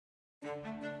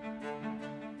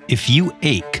If you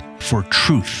ache for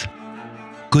truth,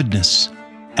 goodness,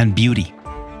 and beauty,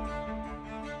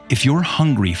 if you're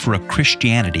hungry for a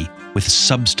Christianity with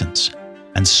substance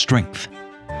and strength,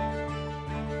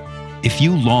 if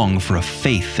you long for a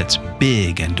faith that's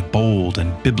big and bold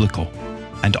and biblical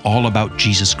and all about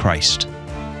Jesus Christ,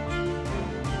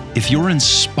 if you're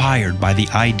inspired by the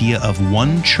idea of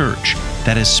one church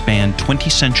that has spanned 20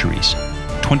 centuries,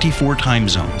 24 time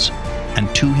zones,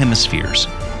 and 2 hemispheres,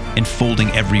 enfolding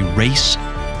every race,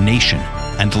 nation,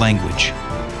 and language,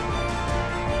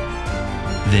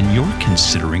 then you're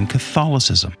considering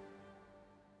Catholicism.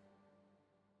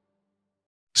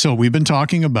 So we've been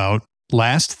talking about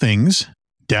last things,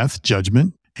 death,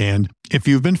 judgment, and if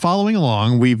you've been following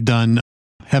along, we've done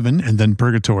heaven and then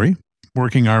purgatory,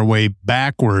 working our way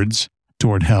backwards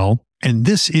toward hell. And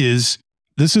this is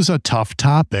a tough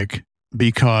topic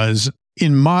because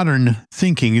in modern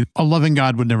thinking, a loving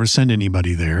God would never send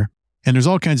anybody there. And there's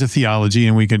all kinds of theology,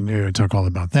 and we can talk all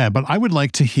about that. But I would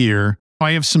like to hear,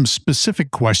 I have some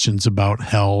specific questions about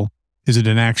hell. Is it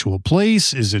an actual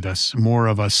place? Is it more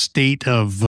of a state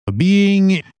of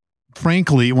being?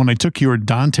 Frankly, when I took your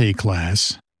Dante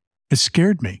class, it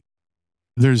scared me.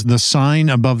 There's the sign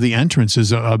above the entrance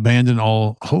is abandon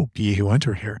all hope, ye who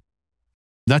enter here.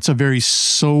 That's a very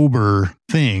sober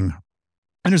thing.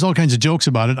 And there's all kinds of jokes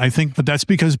about it, I think, but that's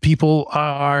because people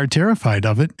are terrified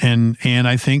of it. And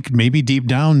I think maybe deep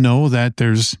down know that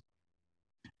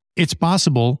it's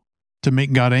possible to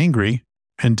make God angry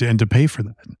and to pay for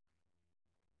that.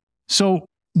 So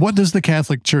what does the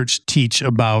Catholic Church teach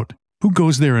about who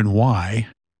goes there and why?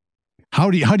 How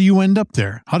do you end up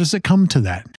there? How does it come to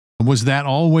that? Was that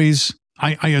always,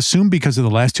 I assume because of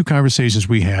the last 2 conversations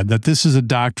we had, that this is a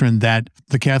doctrine that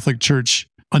the Catholic Church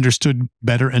understood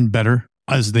better and better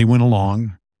as they went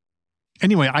along.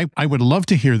 Anyway, I would love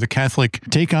to hear the Catholic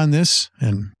take on this.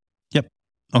 Yep.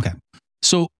 Okay.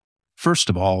 So first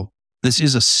of all, this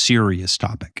is a serious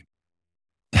topic.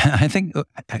 I think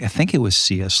it was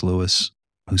C.S. Lewis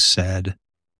who said,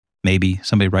 maybe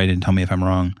somebody write it and tell me if I'm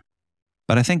wrong,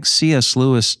 but I think C.S.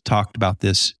 Lewis talked about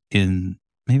this maybe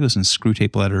it was in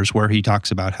Screwtape Letters where he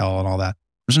talks about hell and all that.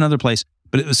 There's another place,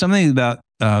 but it was something about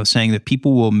saying that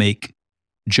people will make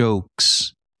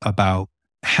jokes about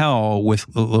hell with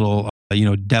little,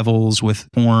 devils with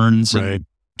horns and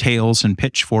tails and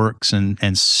pitchforks and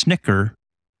snicker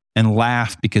and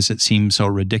laugh because it seems so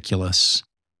ridiculous.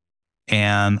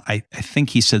 And I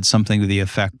think he said something to the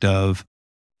effect of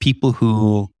people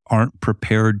who aren't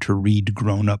prepared to read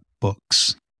grown-up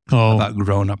books about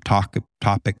grown-up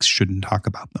topics shouldn't talk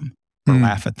about them or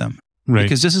laugh at them. Right.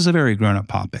 Because this is a very grown-up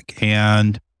topic.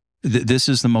 And this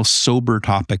is the most sober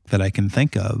topic that I can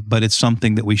think of, but it's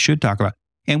something that we should talk about.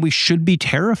 And we should be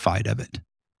terrified of it.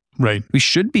 Right. We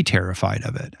should be terrified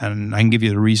of it. And I can give you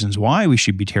the reasons why we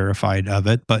should be terrified of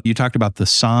it. But you talked about the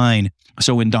sign.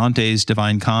 So in Dante's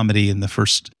Divine Comedy, in the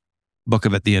first book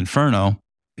of it, the Inferno,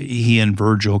 he and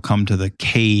Virgil come to the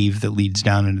cave that leads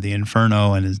down into the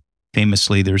Inferno. And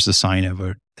famously, there's the sign of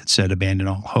it that said, abandon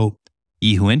all hope,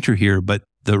 ye who enter here. But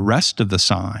the rest of the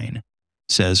sign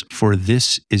says, for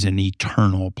this is an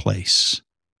eternal place.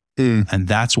 And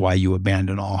that's why you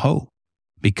abandon all hope.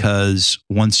 Because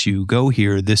once you go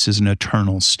here, this is an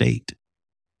eternal state.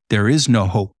 There is no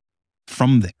hope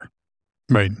from there.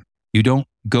 Right. You don't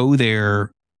go there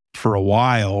for a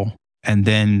while and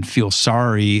then feel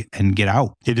sorry and get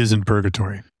out. It isn't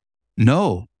purgatory.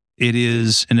 No, it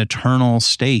is an eternal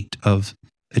state of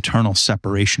eternal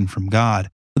separation from God.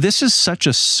 This is such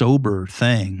a sober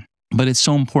thing, but it's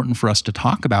so important for us to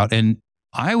talk about. And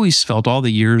I always felt all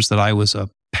the years that I was a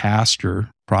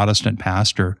pastor, Protestant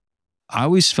pastor, I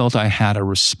always felt I had a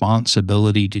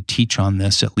responsibility to teach on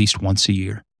this at least once a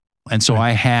year. And so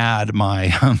I had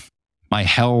my my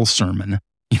hell sermon.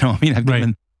 I've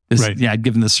given this, I'd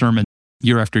given this sermon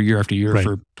year after year after year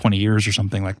for 20 years or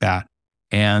something like that.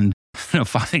 And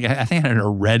finally, I think I had a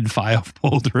red file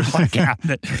folder in my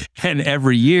cabinet. And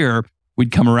every year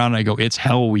we'd come around and I go, it's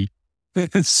Hell Week.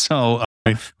 So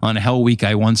on Hell Week,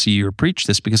 I once a year preached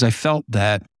this because I felt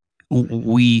that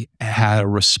we had a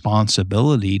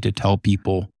responsibility to tell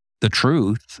people the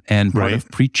truth. And part of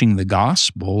preaching the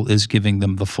gospel is giving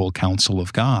them the full counsel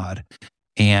of God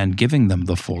and giving them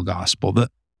the full gospel.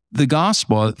 The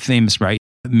gospel, famous,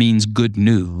 means good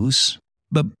news,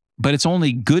 but it's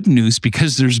only good news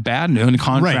because there's bad news in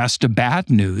contrast to bad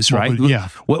news, right?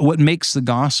 What makes the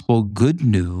gospel good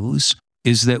news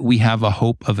is that we have a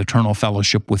hope of eternal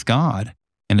fellowship with God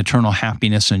and eternal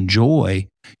happiness and joy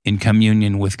in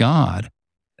communion with God.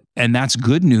 And that's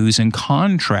good news in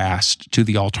contrast to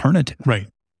the alternative. Right.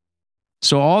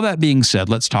 So all that being said,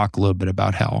 let's talk a little bit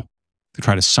about hell. to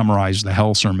try to summarize the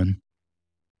hell sermon.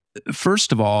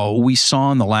 First of all, we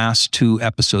saw in the last 2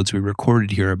 episodes we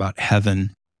recorded here about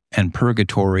heaven and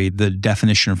purgatory, the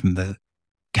definition from the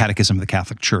Catechism of the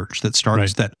Catholic Church that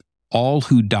starts that all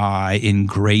who die in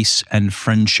grace and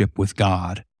friendship with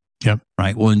God,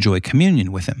 right, will enjoy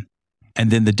communion with him.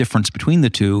 And then the difference between the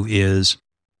two is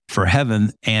for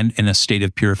heaven and in a state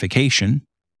of purification,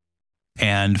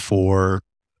 and for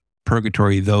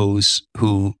purgatory, those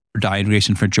who die in grace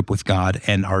and friendship with God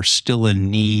and are still in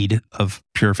need of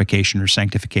purification or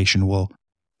sanctification will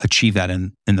achieve that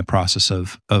in the process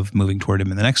of moving toward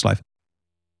him in the next life.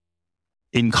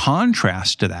 In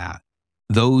contrast to that,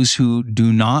 those who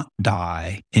do not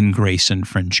die in grace and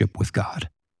friendship with God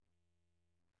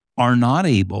are not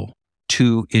able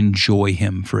to enjoy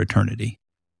him for eternity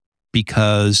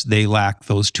because they lack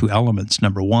those 2 elements.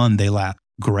 Number one, they lack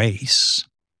grace.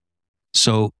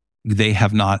 So they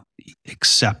have not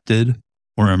accepted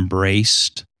or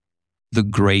embraced the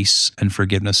grace and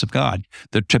forgiveness of God.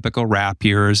 The typical rap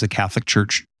here is the Catholic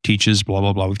Church teaches, blah,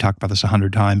 blah, blah. We've talked about this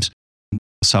 100 times.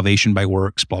 Salvation by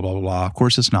works, blah, blah, blah. Of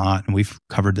course it's not. And we've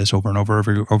covered this over and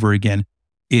over again.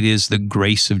 It is the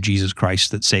grace of Jesus Christ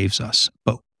that saves us.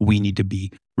 But we need to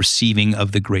be receiving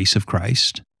of the grace of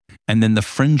Christ. And then the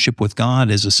friendship with God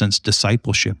is a sense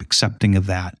discipleship, accepting of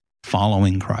that,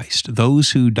 following Christ.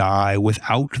 Those who die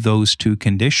without those 2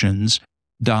 conditions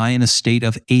die in a state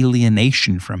of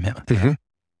alienation from him. Mm-hmm.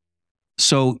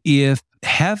 So if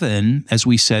heaven, as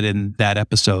we said in that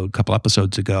episode, a couple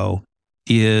episodes ago,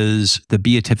 is the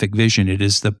beatific vision, it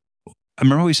is the, I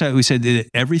remember we said that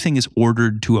everything is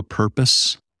ordered to a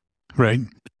purpose. Right.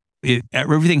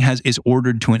 Everything is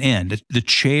ordered to an end. The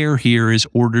chair here is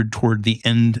ordered toward the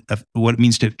end of what it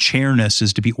means to chairness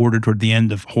is to be ordered toward the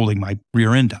end of holding my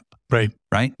rear end up. Right.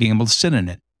 Right. Being able to sit in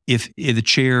it. If the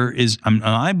chair is, I'm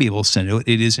be able to sit in it,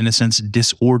 it is in a sense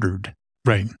disordered.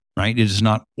 Right. Right. It is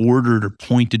not ordered or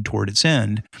pointed toward its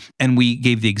end. And we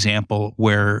gave the example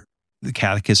where the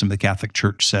Catechism of the Catholic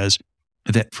Church says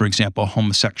that, for example,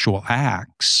 homosexual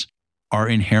acts are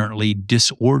inherently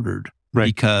disordered. Right.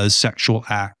 Because sexual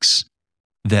acts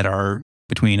that are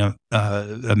between a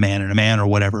man and a man or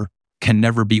whatever can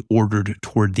never be ordered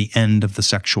toward the end of the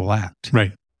sexual act.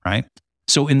 Right. Right.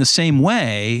 So in the same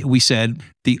way, we said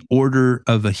the order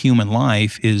of a human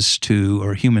life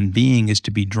or a human being is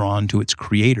to be drawn to its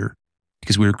creator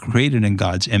because we were created in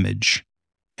God's image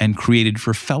and created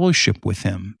for fellowship with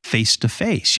him face to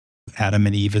face. Adam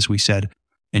and Eve, as we said,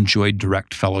 enjoyed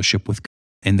direct fellowship with God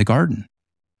in the garden.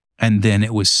 And then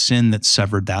it was sin that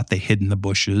severed that. They hid in the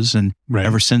bushes. And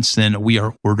ever since then, we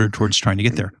are ordered towards trying to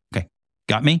get there. Okay.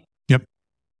 Got me? Yep.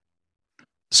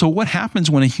 So what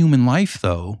happens when a human life,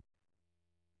 though,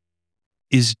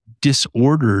 is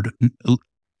disordered?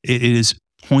 It is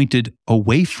pointed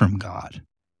away from God.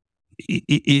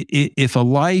 If a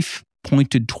life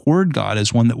pointed toward God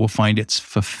is one that will find its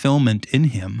fulfillment in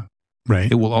him,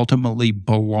 it will ultimately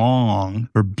belong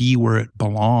or be where it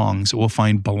belongs. It will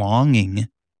find belonging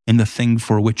in the thing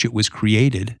for which it was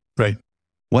created. Right.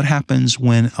 What happens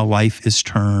when a life is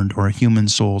turned or a human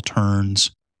soul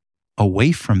turns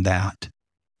away from that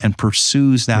and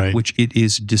pursues that which it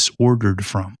is disordered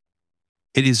from?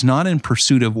 It is not in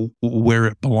pursuit of where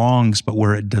it belongs, but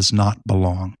where it does not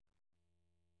belong.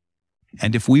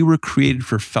 And if we were created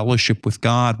for fellowship with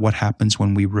God, what happens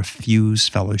when we refuse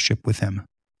fellowship with him?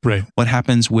 Right. What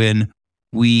happens when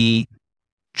we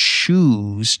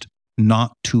choose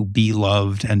not to be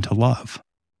loved and to love?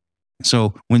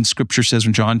 So when Scripture says,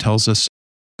 when John tells us,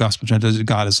 Gospel John tells us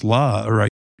God is love, right?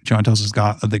 John tells us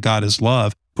that God is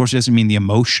love. Of course, it doesn't mean the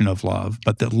emotion of love,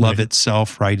 but that love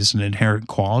itself, is an inherent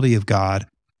quality of God.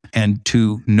 And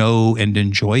to know and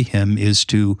enjoy him is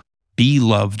to be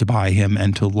loved by him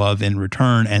and to love in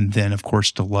return. And then, of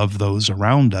course, to love those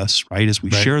around us, as we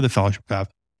share the fellowship of God.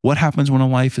 What happens when a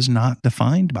life is not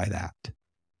defined by that?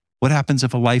 What happens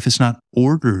if a life is not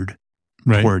ordered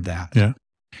toward that? Yeah.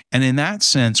 And in that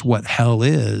sense, what hell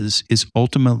is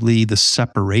ultimately the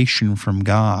separation from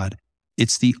God.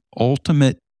 It's the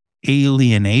ultimate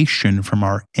alienation from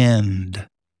our end.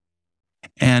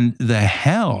 And the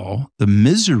hell, the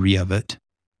misery of it,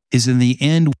 is in the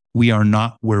end, we are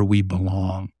not where we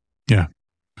belong. Yeah.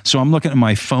 So I'm looking at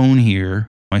my phone here,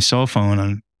 my cell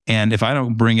phone, and if I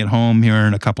don't bring it home here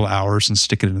in a couple of hours and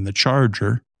stick it in the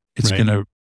charger, it's going to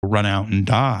run out and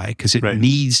die because it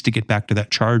needs to get back to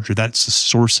that charger. That's the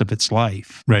source of its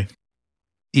life. Right.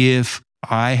 If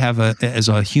I have as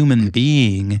a human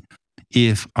being,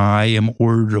 if I am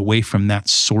ordered away from that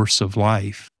source of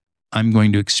life, I'm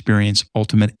going to experience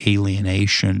ultimate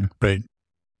alienation. Right.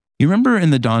 You remember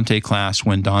in the Dante class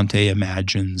when Dante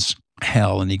imagines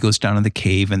hell, and he goes down to the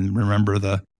cave, and remember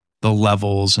the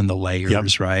levels and the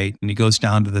layers, right? And he goes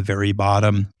down to the very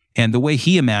bottom. And the way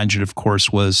he imagined, of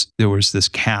course, was there was this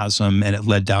chasm, and it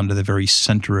led down to the very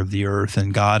center of the earth,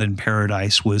 and God in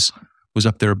paradise was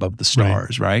up there above the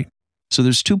stars, right? So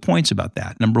there's 2 points about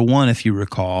that. Number one, if you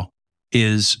recall,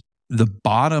 is the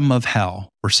bottom of hell,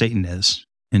 where Satan is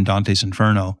in Dante's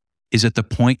Inferno, is at the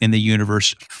point in the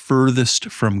universe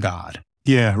furthest from God.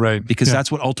 Yeah, right. Because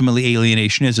that's what ultimately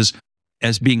alienation is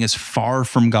as being as far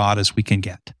from God as we can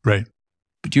get. Right.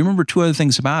 But do you remember 2 other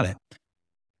things about it?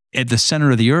 At the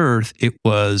center of the earth, it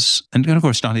was, and of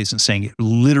course, Dante isn't saying it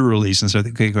literally, since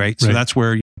okay, great. So that's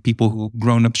where people who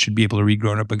grown-ups should be able to read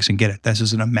grown-up books and get it. This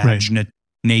is an imagination.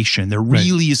 There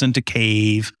really isn't a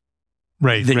cave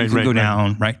that you can go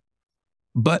down, right?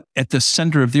 But at the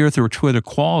center of the earth, there were 2 other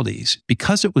qualities.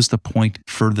 Because it was the point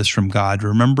furthest from God,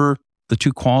 remember the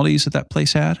 2 qualities that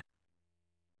place had?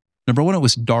 Number one, it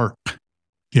was dark.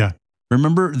 Yeah.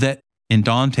 Remember that in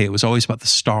Dante, it was always about the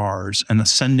stars and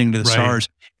ascending to the stars,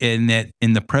 and that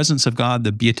in the presence of God,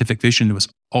 the beatific vision, there was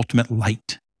ultimate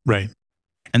light. Right.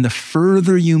 And the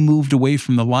further you moved away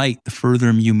from the light, the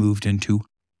further you moved into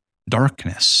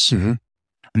darkness. Mm-hmm.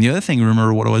 And the other thing,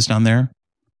 remember what it was down there?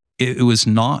 It was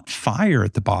not fire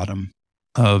at the bottom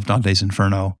of Dante's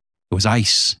Inferno. It was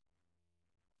ice.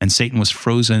 And Satan was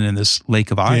frozen in this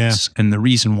lake of ice. Yeah. And the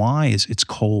reason why is it's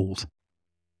cold.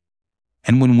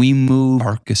 And when we move,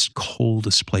 darkest,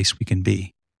 coldest place we can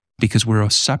be, because we're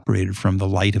separated from the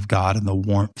light of God and the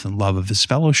warmth and love of his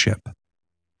fellowship.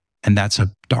 And that's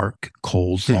a dark,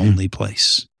 cold, lonely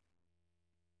place.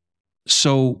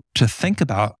 So to think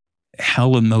about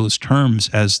hell in those terms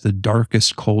as the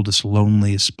darkest, coldest,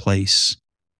 loneliest place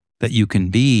that you can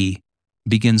be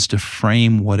begins to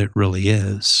frame what it really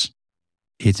is.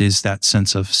 It is that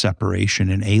sense of separation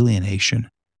and alienation.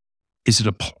 Is it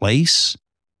a place?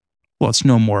 Well, it's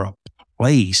no more a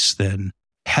place than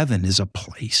heaven is a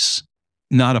place.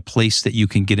 Not a place that you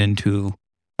can get into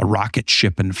a rocket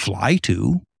ship and fly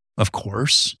to, of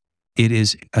course. It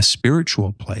is a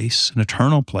spiritual place, an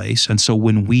eternal place. And so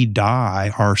when we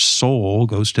die, our soul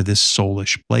goes to this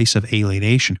soulish place of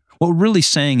alienation. What we're really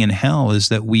saying in hell is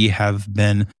that we have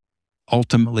been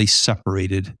ultimately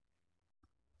separated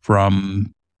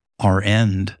from our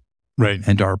end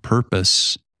and our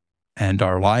purpose and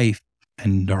our life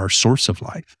and our source of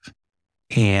life.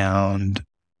 And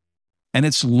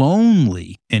it's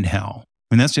lonely in hell.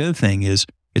 And that's the other thing is,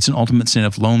 it's an ultimate sin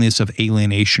of loneliness, of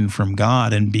alienation from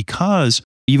God. And because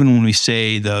even when we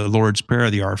say the Lord's Prayer,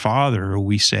 the Our Father,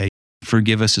 we say,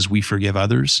 forgive us as we forgive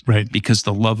others. Right. Because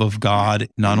the love of God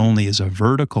not only is a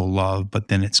vertical love, but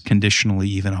then it's conditionally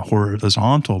even a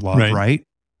horizontal love, right?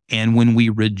 And when we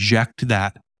reject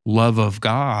that love of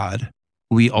God,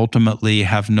 we ultimately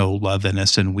have no love in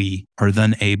us, and we are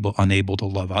then unable to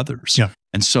love others. Yeah.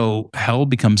 And so hell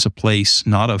becomes a place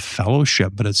not of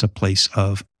fellowship, but it's a place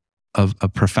of a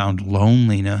profound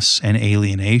loneliness and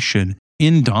alienation.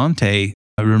 In Dante,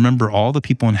 I remember all the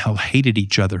people in hell hated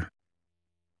each other,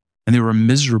 and they were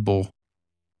miserable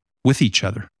with each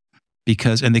other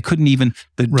and they couldn't even,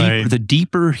 the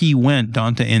deeper he went,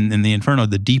 Dante in the Inferno,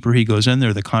 the deeper he goes in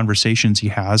there, the conversations he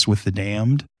has with the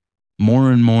damned, more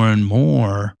and more and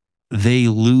more, they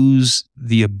lose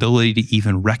the ability to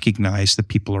even recognize the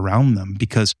people around them,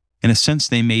 because in a sense,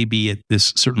 they may be at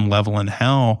this certain level in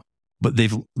hell, but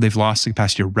they've lost the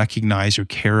capacity to recognize or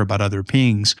care about other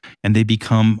beings, and they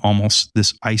become almost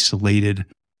this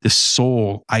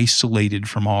soul isolated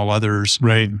from all others,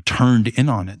 turned in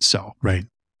on itself. Right.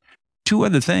 2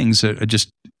 other things that just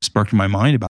sparked in my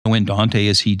mind about when Dante,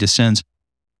 as he descends,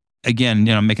 again,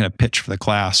 I'm making a pitch for the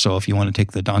class, so if you want to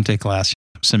take the Dante class,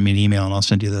 send me an email and I'll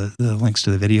send you the links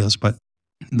to the videos. But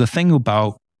the thing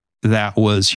about that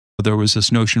was, there was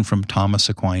this notion from Thomas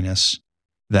Aquinas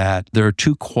that there are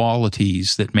 2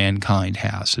 qualities that mankind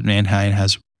has. That mankind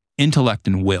has intellect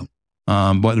and will.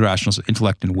 What the rational is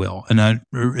intellect and will. And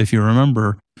if you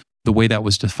remember, the way that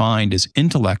was defined is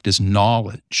intellect is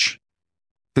knowledge.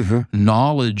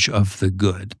 Knowledge of the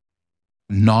good,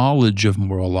 knowledge of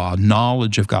moral law,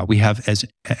 knowledge of God. We have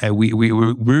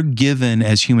we're given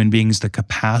as human beings the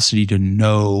capacity to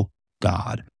know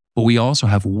God, but we also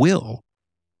have will,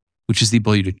 which is the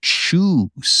ability to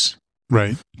choose.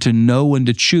 Right. To know and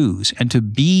to choose, and to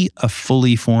be a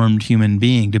fully formed human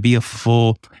being,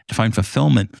 to find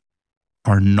fulfillment,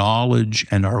 our knowledge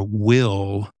and our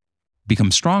will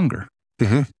become stronger.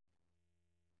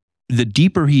 The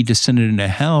deeper he descended into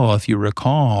hell, if you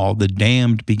recall, the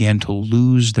damned began to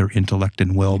lose their intellect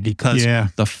and will, because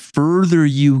the further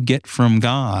you get from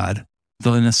God,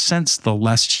 in a sense, the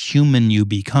less human you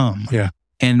become. Yeah.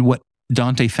 And what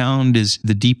Dante found is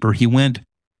the deeper he went,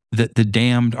 that the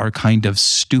damned are kind of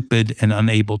stupid and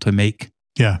unable to make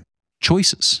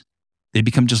choices. They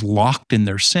become just locked in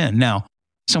their sin. Now,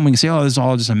 someone can say, oh, this is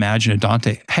all just imagine of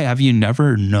Dante. Hey, have you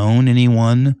never known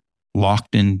anyone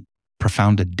locked in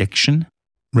profound addiction?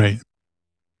 Right.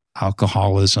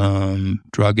 Alcoholism,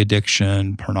 drug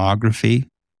addiction, pornography,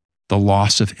 the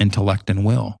loss of intellect and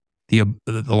will, the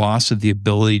loss of the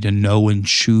ability to know and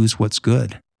choose what's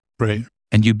good. Right.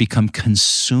 And you become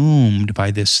consumed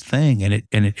by this thing, and it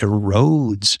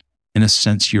erodes, in a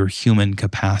sense, your human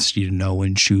capacity to know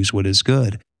and choose what is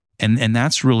good. And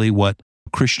that's really what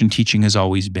Christian teaching has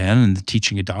always been, and the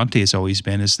teaching of Dante has always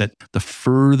been, is that the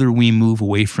further we move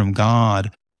away from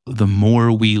God, the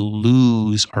more we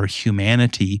lose our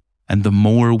humanity, and the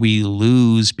more we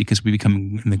lose because we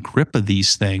become in the grip of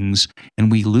these things,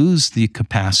 and we lose the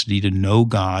capacity to know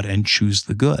God and choose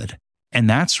the good. And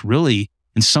that's really,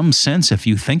 in some sense, if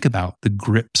you think about the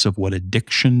grips of what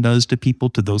addiction does to people,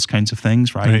 to those kinds of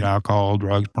things, right? Alcohol,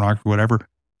 drugs, pornography, whatever.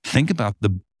 Think about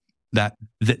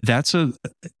that's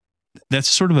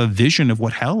sort of a vision of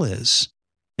what hell is,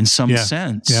 in some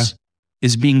sense,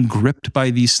 is being gripped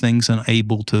by these things and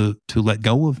able to let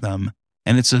go of them.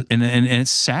 And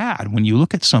it's sad when you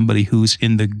look at somebody who's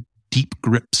in the deep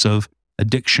grips of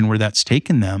addiction where that's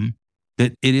taken them,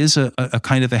 that it is a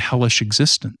kind of a hellish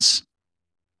existence.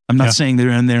 I'm not saying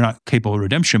they're not capable of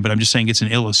redemption, but I'm just saying it's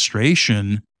an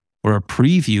illustration or a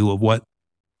preview of what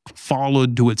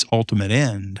followed to its ultimate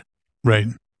end. Right.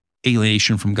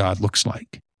 Alienation from God looks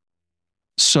like.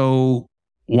 So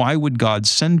why would God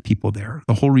send people there?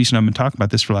 The whole reason I've been talking about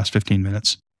this for the last 15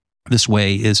 minutes this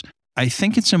way is I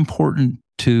think it's important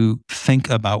to think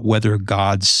about whether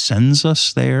God sends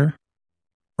us there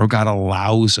or God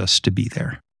allows us to be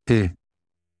there.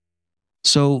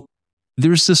 So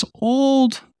there's this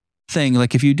old thing,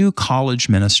 like if you do college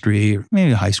ministry or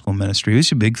maybe high school ministry, it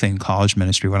was a big thing in college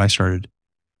ministry when I started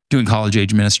doing college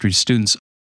age ministry to students.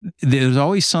 There's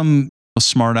always some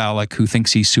smart aleck who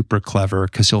thinks he's super clever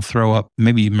because he'll throw up,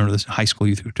 maybe you remember this in high school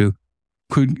youth too.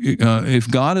 If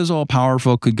God is all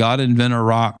powerful, could God invent a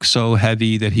rock so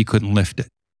heavy that he couldn't lift it?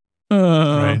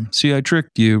 Right. See, I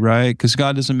tricked you, right? Because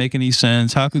God doesn't make any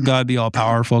sense. How could God be all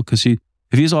powerful? Because if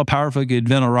he's all powerful, he could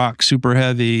invent a rock super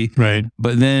heavy. Right.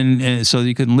 But then, so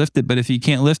he couldn't lift it. But if he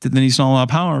can't lift it, then he's not all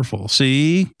powerful.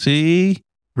 See?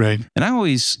 Right. And I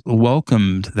always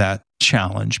welcomed that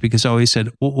challenge because I always said,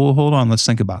 well, hold on, let's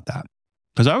think about that.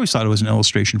 Because I always thought it was an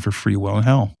illustration for free will in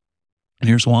hell. And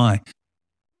here's why.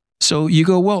 So you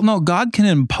go, well, no, God can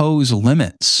impose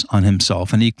limits on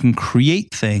himself and he can create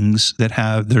things that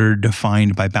are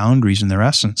defined by boundaries in their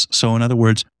essence. So in other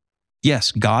words,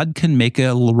 yes, God can make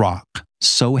a rock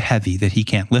so heavy that he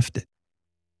can't lift it.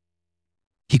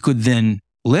 He could then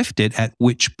lift it, at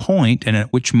which point and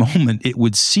at which moment it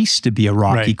would cease to be a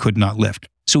rock he could not lift.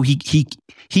 So he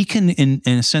can, in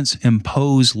a sense,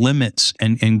 impose limits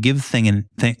and give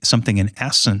something in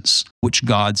essence, which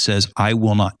God says, I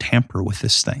will not tamper with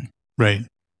this thing. Right.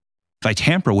 If I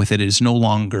tamper with it, it is no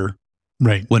longer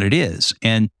what it is.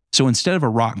 And so instead of a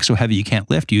rock so heavy you can't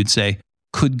lift, you'd say,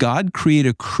 could God create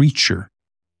a creature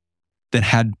that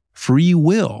had free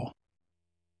will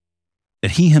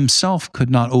that he himself could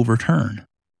not overturn?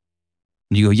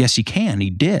 And you go, yes, he can. He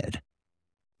did.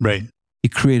 Right. He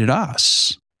created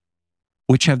us,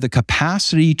 which have the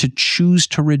capacity to choose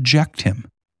to reject him.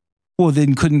 Well,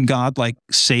 then couldn't God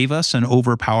save us and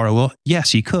overpower our will?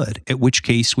 Yes, he could. At which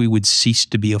case we would cease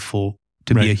to be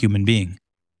be a human being.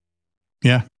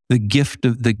 Yeah. The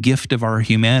gift of our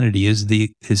humanity is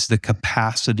the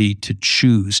capacity to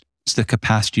choose. It's the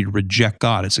capacity to reject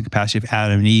God. It's the capacity of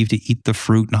Adam and Eve to eat the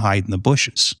fruit and hide in the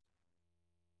bushes.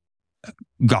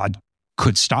 God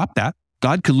could stop that.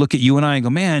 God could look at you and I and go,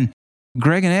 man,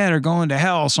 Greg and Ed are going to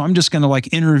hell, so I'm just going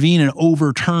to intervene and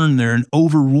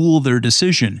overrule their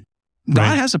decision.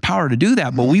 God has the power to do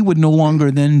that, but we would no longer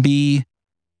then be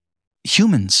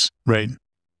humans. Right.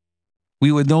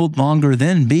 We would no longer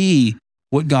then be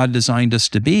what God designed us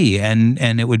to be, and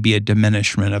it would be a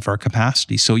diminishment of our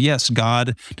capacity. So yes,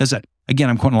 God does that. Again,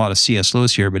 I'm quoting a lot of C.S.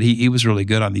 Lewis here, but he was really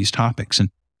good on these topics. And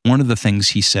one of the things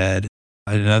he said,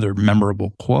 another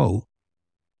memorable quote,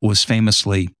 was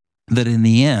famously that in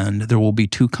the end, there will be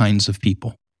two kinds of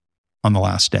people on the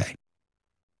last day.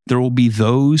 There will be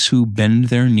those who bend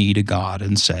their knee to God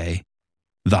and say,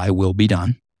 thy will be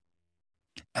done.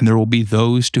 And there will be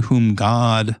those to whom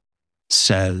God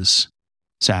says,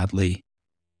 sadly,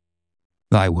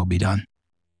 thy will be done.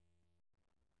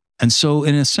 And so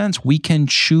in a sense, we can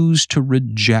choose to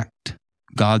reject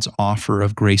God's offer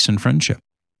of grace and friendship.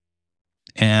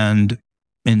 And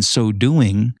in so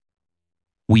doing,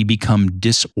 we become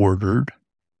disordered,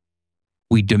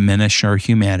 we diminish our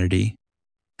humanity,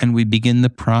 and we begin the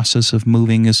process of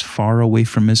moving as far away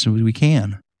from it as we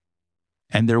can.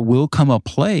 And there will come a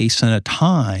place and a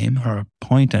time, or a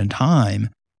point in time,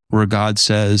 where God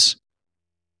says,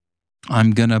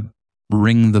 I'm going to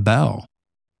ring the bell,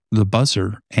 the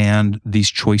buzzer, and these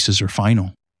choices are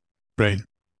final. Right.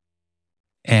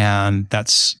 And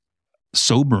that's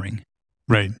sobering.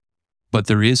 Right. But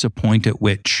there is a point at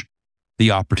which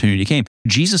the opportunity came.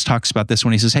 Jesus talks about this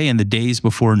when he says, hey, in the days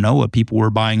before Noah, people were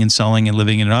buying and selling and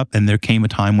living it up. And there came a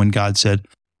time when God said,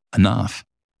 enough.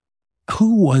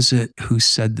 Who was it who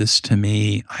said this to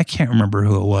me? I can't remember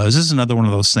who it was. This is another one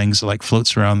of those things that like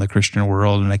floats around the Christian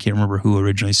world, and I can't remember who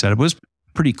originally said it. It was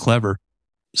pretty clever.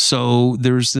 So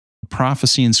there's this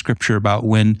prophecy in Scripture about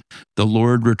when the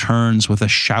Lord returns with a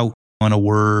shout on a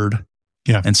word.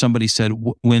 Yeah. And somebody said,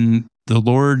 when the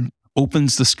Lord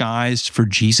opens the skies for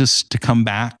Jesus to come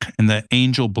back and the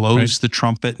angel blows the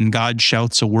trumpet and God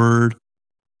shouts a word,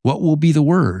 what will be the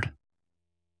word?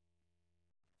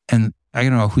 And I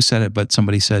don't know who said it, but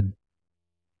somebody said,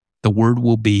 the word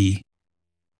will be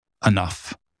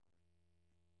enough.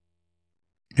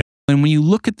 Yeah. And when you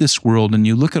look at this world and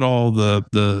you look at all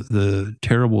the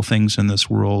terrible things in this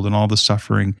world and all the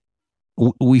suffering,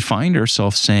 we find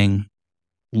ourselves saying,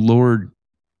 Lord,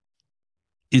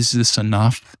 is this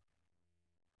enough?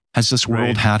 Has this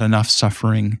world had enough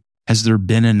suffering? Has there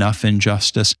been enough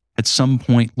injustice? At some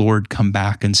point, Lord, come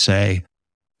back and say,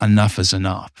 enough is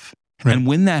enough. Right. And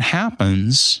when that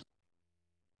happens,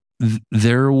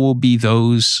 there will be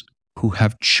those who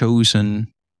have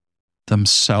chosen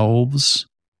themselves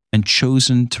and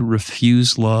chosen to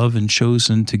refuse love and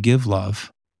chosen to give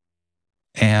love.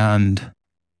 And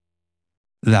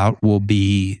that will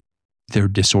be their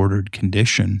disordered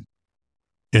condition.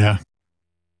 Yeah.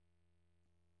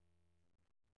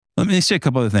 Let me say a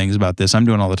couple other things about this. I'm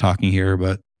doing all the talking here,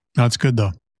 but that's good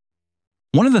though.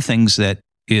 One of the things that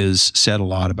is said a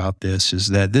lot about this is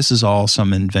that this is all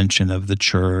some invention of the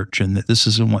church and that this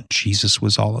isn't what Jesus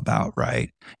was all about, right?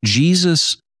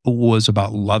 Jesus was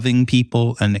about loving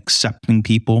people and accepting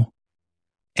people.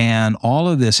 And all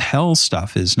of this hell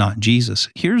stuff is not Jesus.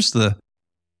 Here's the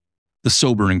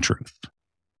sobering truth,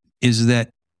 is that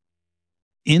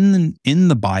in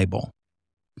the Bible,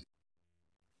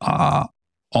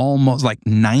 almost like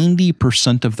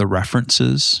 90% of the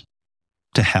references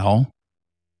to hell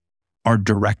are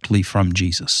directly from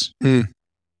Jesus.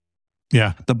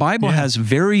 Yeah. The Bible has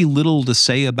very little to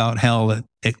say about hell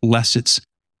unless it's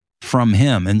from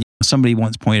him. And somebody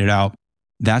once pointed out,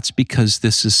 that's because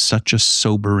this is such a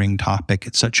sobering topic.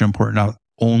 It's such an important topic.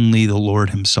 Only the Lord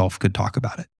himself could talk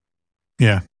about it.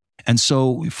 Yeah. And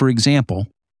so, for example,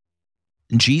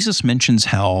 Jesus mentions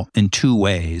hell in two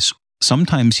ways.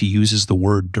 Sometimes he uses the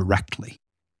word directly.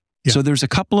 Yeah. So there's a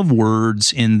couple of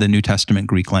words in the New Testament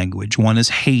Greek language. One is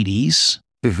Hades.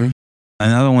 Mm-hmm.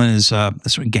 Another one is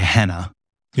Gehenna.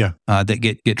 Yeah. That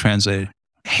get translated.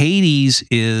 Hades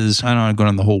is, I don't want to go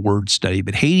on the whole word study,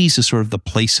 but Hades is sort of the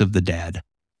place of the dead.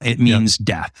 It means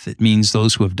death. It means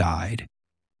those who have died.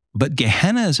 But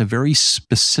Gehenna is a very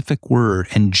specific word,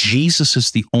 and Jesus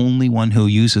is the only one who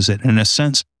uses it. In a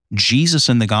sense, Jesus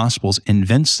in the Gospels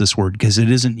invents this word because it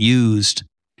isn't used.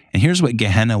 And here's what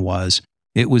Gehenna was.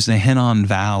 It was the Hinnom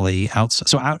Valley outside.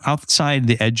 So outside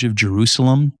the edge of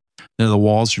Jerusalem, the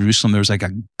walls of Jerusalem, there's like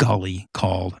a gully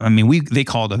called, they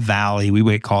call it a valley. We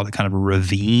would call it kind of a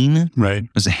ravine. Right. It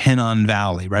was the Hinnom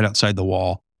Valley right outside the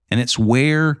wall. And it's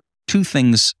where two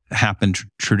things happened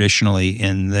traditionally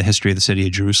in the history of the city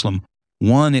of Jerusalem.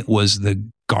 One, it was the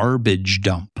garbage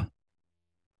dump.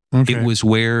 Okay. It was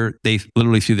where they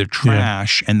literally threw their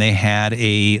trash and they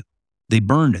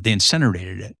burned it, they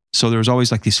incinerated it. So there was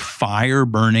always like this fire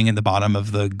burning at the bottom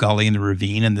of the gully and the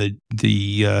ravine, and the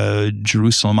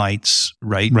Jerusalemites,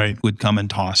 would come and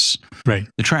toss the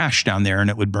trash down there, and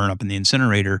it would burn up in the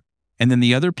incinerator. And then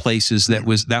the other places that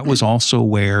was also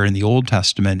where in the Old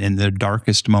Testament, in the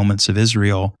darkest moments of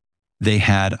Israel, they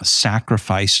had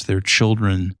sacrificed their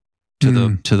children to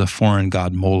the foreign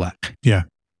god Molech. Yeah.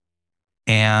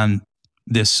 And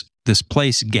this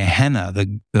place, Gehenna,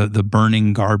 the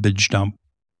burning garbage dump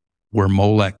where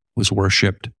Molech was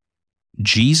worshipped,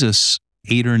 Jesus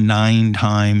 8 or 9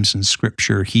 times in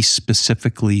Scripture, he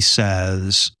specifically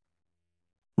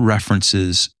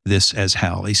references this as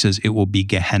hell. He says it will be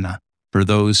Gehenna for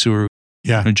those who are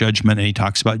in judgment. And he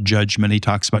talks about judgment. He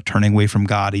talks about turning away from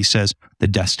God. He says the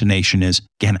destination is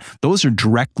Gehenna. Those are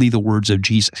directly the words of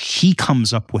Jesus. He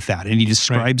comes up with that, and he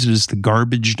describes it as the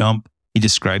garbage dump. He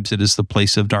describes it as the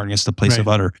place of darkness, the place of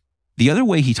utter. The other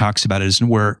way he talks about it is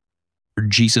where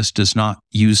Jesus does not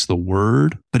use the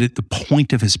word, but at the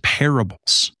point of his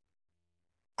parables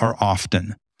are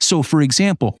often. So for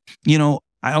example,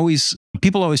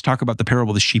 people always talk about the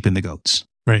parable of the sheep and the goats.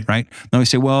 Right. Right. Then we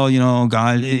say, well,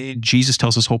 Jesus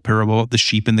tells this whole parable of the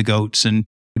sheep and the goats. And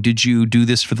did you do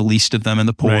this for the least of them and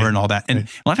the poor and all that? And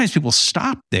a lot of times people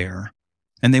stop there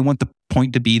and they want the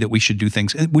point to be that we should do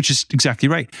things, which is exactly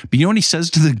right. But you know what he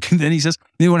says you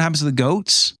know what happens to the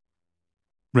goats?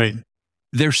 Right.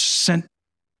 They're sent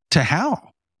to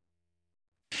hell.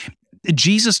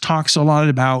 Jesus talks a lot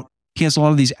about, he has a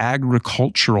lot of these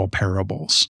agricultural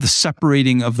parables, the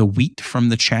separating of the wheat from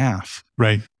the chaff.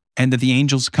 Right. And that the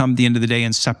angels come at the end of the day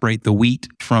and separate the wheat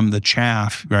from the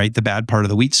chaff, right? The bad part of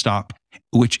the wheat stalk,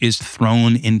 which is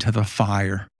thrown into the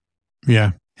fire.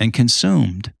 Yeah. And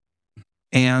consumed.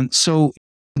 And so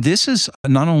this is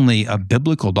not only a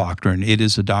biblical doctrine, it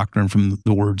is a doctrine from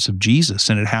the words of Jesus,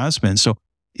 and it has been. So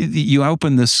you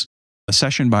open this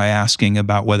session by asking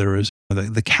about whether it's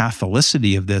the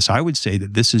Catholicity of this. I would say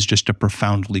that this is just a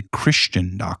profoundly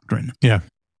Christian doctrine. Yeah.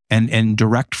 And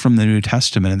direct from the New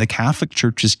Testament. And the Catholic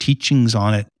Church's teachings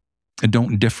on it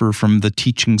don't differ from the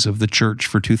teachings of the church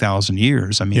for 2,000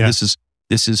 years. I mean, this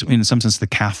is in some sense the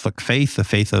Catholic faith, the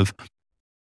faith of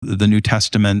the New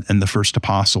Testament and the first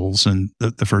apostles and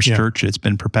the first church. It's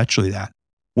been perpetually that.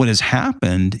 What has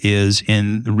happened is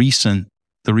in the recent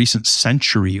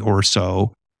century or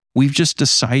so, we've just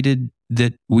decided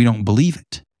that we don't believe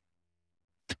it.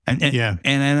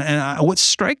 And what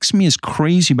strikes me as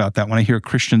crazy about that when I hear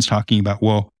Christians talking about,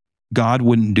 well, God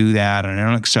wouldn't do that, and I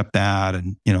don't accept that,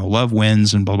 and love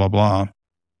wins, and blah blah blah.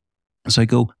 So I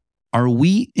go, are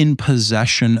we in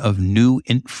possession of new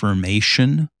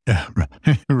information? Yeah,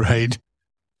 right.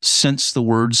 Since the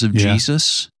words of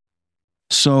Jesus.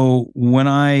 So when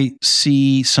I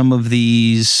see some of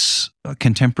these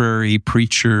contemporary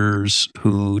preachers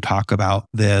who talk about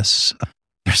this,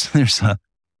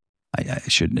 I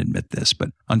shouldn't admit this,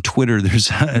 but on Twitter, there's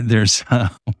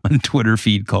one Twitter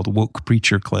feed called Woke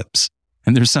Preacher Clips.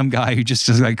 And there's some guy who just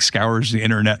scours the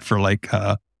internet for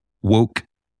woke,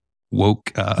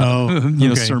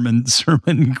 sermon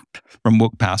from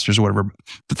woke pastors or whatever.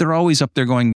 But they're always up there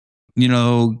going,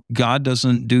 God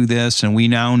doesn't do this. And we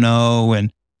now know,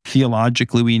 and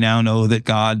theologically, we now know that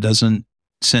God doesn't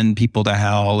send people to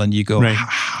hell. And you go,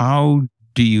 how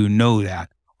do you know that?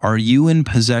 Are you in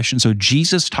possession? So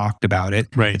Jesus talked about it.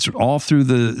 Right. It's all through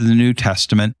the New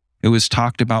Testament. It was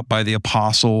talked about by the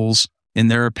apostles in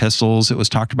their epistles. It was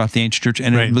talked about the ancient church.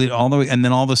 And it really and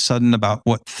then all of a sudden about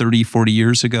 30, 40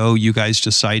 years ago, you guys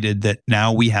decided that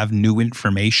now we have new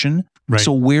information. Right.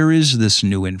 So where is this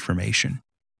new information?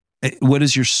 What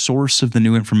is your source of the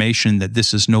new information that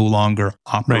this is no longer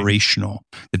operational,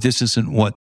 that this isn't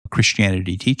what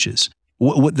Christianity teaches?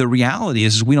 What the reality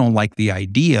is we don't like the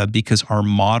idea because our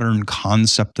modern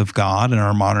concept of God and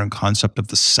our modern concept of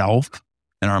the self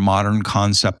and our modern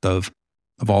concept of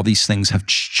all these things have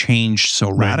changed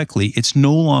so radically. It's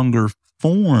no longer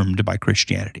formed by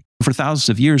Christianity. For thousands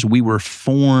of years, we were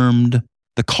formed,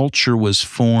 the culture was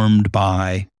formed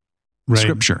by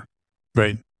Scripture.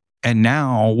 Right. And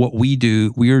now what we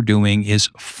are doing is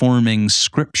forming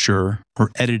Scripture or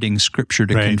editing Scripture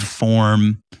to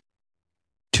conform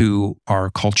to our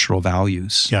cultural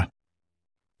values. Yeah.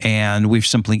 And we're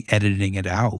simply editing it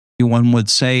out. One would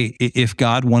say, if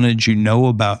God wanted you to know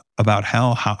about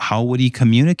hell, how would he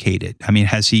communicate it? I mean,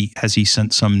 has he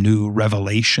sent some new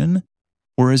revelation?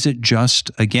 Or is it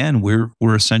just, again, we're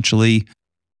essentially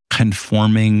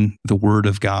conforming the word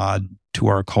of God to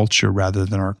our culture rather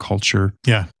than our culture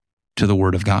to the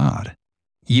word of God?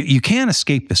 You can't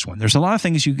escape this one. There's a lot of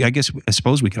things I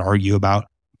suppose we could argue about.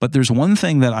 But there's one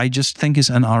thing that I just think is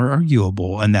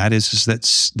unarguable, and that is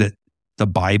that the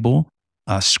Bible,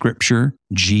 Scripture,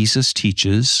 Jesus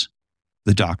teaches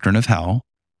the doctrine of hell,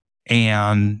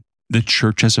 and the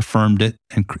church has affirmed it,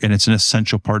 and it's an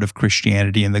essential part of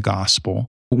Christianity and the gospel.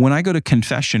 When I go to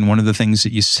confession, one of the things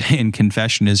that you say in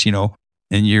confession is,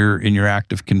 in your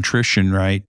act of contrition,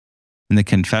 right? In the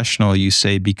confessional, you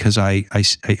say, because I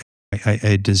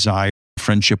desire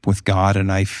friendship with God,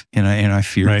 and I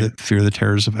fear the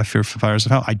terrors of fires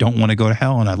of hell. I don't want to go to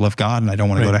hell, and I love God, and I don't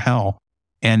want to go to hell.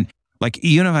 And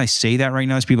even if I say that right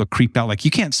now, as people creep out,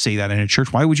 you can't say that in a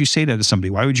church. Why would you say that to somebody?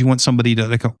 Why would you want somebody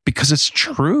to go? Because it's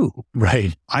true.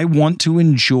 Right. I want to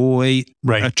enjoy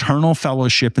eternal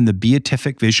fellowship in the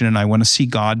beatific vision, and I want to see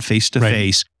God face to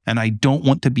face, and I don't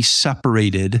want to be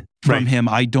separated from him.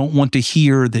 I don't want to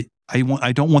hear that.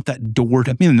 I don't want that door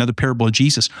to, another parable of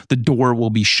Jesus, the door will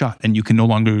be shut and you can no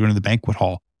longer go into the banquet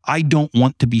hall. I don't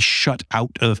want to be shut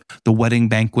out of the wedding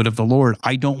banquet of the Lord.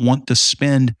 I don't want to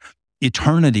spend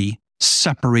eternity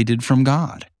separated from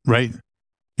God Right.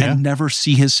 Yeah. and never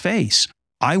see his face.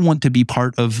 I want to be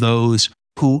part of those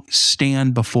who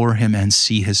stand before him and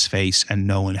see his face and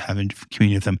know and have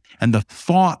communion with him. And the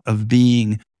thought of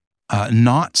being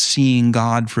not seeing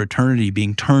God for eternity,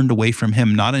 being turned away from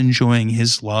him, not enjoying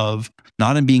his love,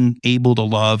 not in being able to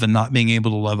love and not being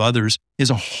able to love others is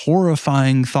a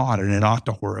horrifying thought, and it ought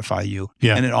to horrify you.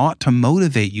 Yeah. And it ought to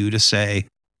motivate you to say,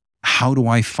 how do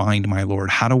I find my Lord?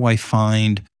 How do I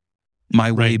find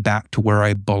my way back to where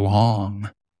I belong?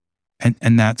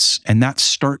 And that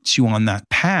starts you on that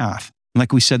path.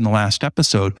 Like we said in the last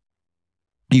episode,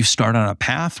 you start on a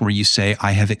path where you say,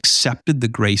 I have accepted the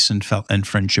grace and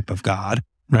friendship of God.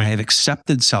 Right. I have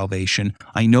accepted salvation.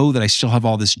 I know that I still have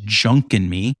all this junk in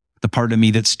me, the part of me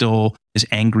that still is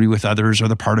angry with others, or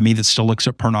the part of me that still looks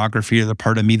at pornography, or the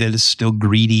part of me that is still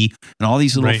greedy, and all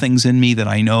these little things in me that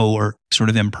I know are sort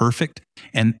of imperfect.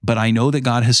 But I know that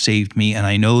God has saved me, and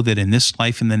I know that in this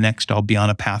life and the next, I'll be on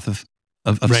a path of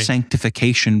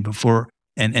sanctification before,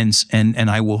 and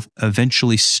I will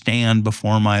eventually stand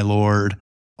before my Lord,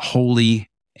 holy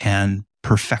and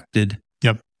perfected,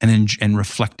 and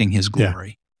reflecting his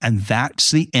glory. And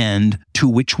that's the end to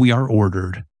which we are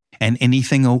ordered. And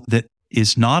anything that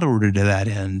is not ordered to that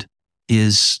end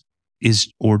is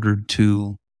ordered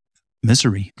to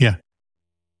misery. Yeah.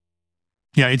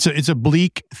 Yeah, it's a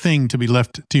bleak thing to be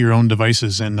left to your own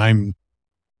devices, and I'm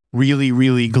really,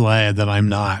 really glad that I'm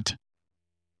not.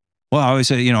 Well, I always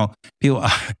say, people,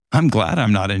 I'm glad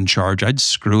I'm not in charge. I'd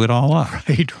screw it all up.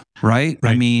 Right?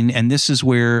 I mean, and this is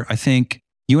where I think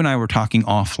you and I were talking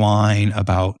offline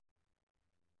about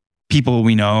people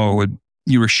we know.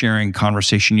 You were sharing a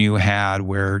conversation you had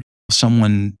where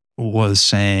someone was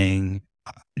saying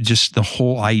just the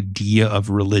whole idea of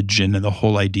religion and the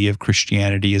whole idea of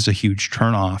Christianity is a huge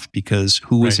turnoff, because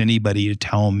who is anybody to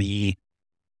tell me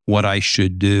what I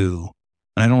should do?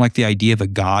 And I don't like the idea of a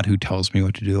God who tells me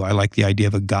what to do. I like the idea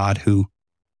of a God who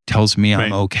tells me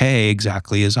I'm okay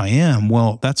exactly as I am.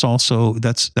 Well, that's also,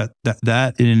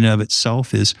 that in and of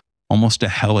itself is almost a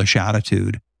hellish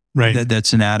attitude. Right.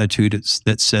 That's an attitude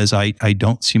that says I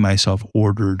don't see myself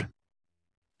ordered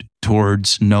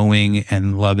towards knowing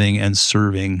and loving and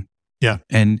serving. Yeah.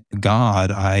 And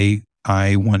God, I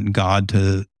want God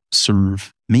to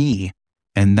serve me.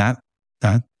 And that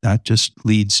just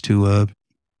leads to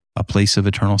a place of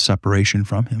eternal separation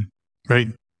from him. Right.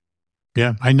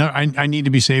 Yeah. I know I need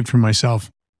to be saved from myself.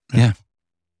 Yeah.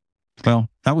 Well,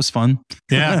 that was fun.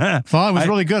 Yeah. Well, it was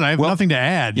really good. I have nothing to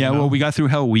add. Yeah. Well, we got through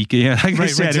Hell Week. Yeah. Like I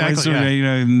said, exactly,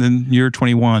 and then year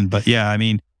 21. But yeah, I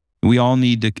mean, we all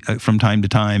need to, from time to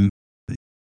time,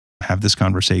 have this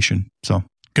conversation. So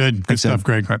good stuff,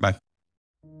 Greg. All right, bye.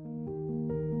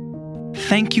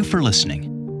 Thank you for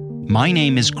listening. My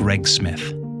name is Greg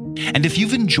Smith. And if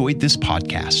you've enjoyed this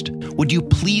podcast, would you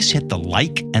please hit the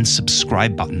like and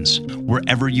subscribe buttons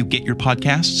wherever you get your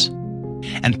podcasts?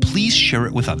 And please share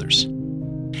it with others.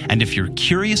 And if you're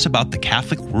curious about the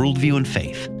Catholic worldview and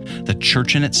faith, the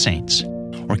Church and its saints,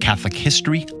 or Catholic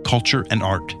history, culture, and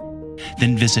art,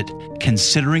 then visit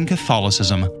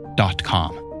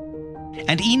consideringcatholicism.com.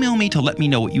 And email me to let me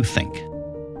know what you think.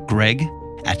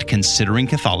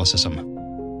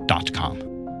 Greg@consideringcatholicism.com.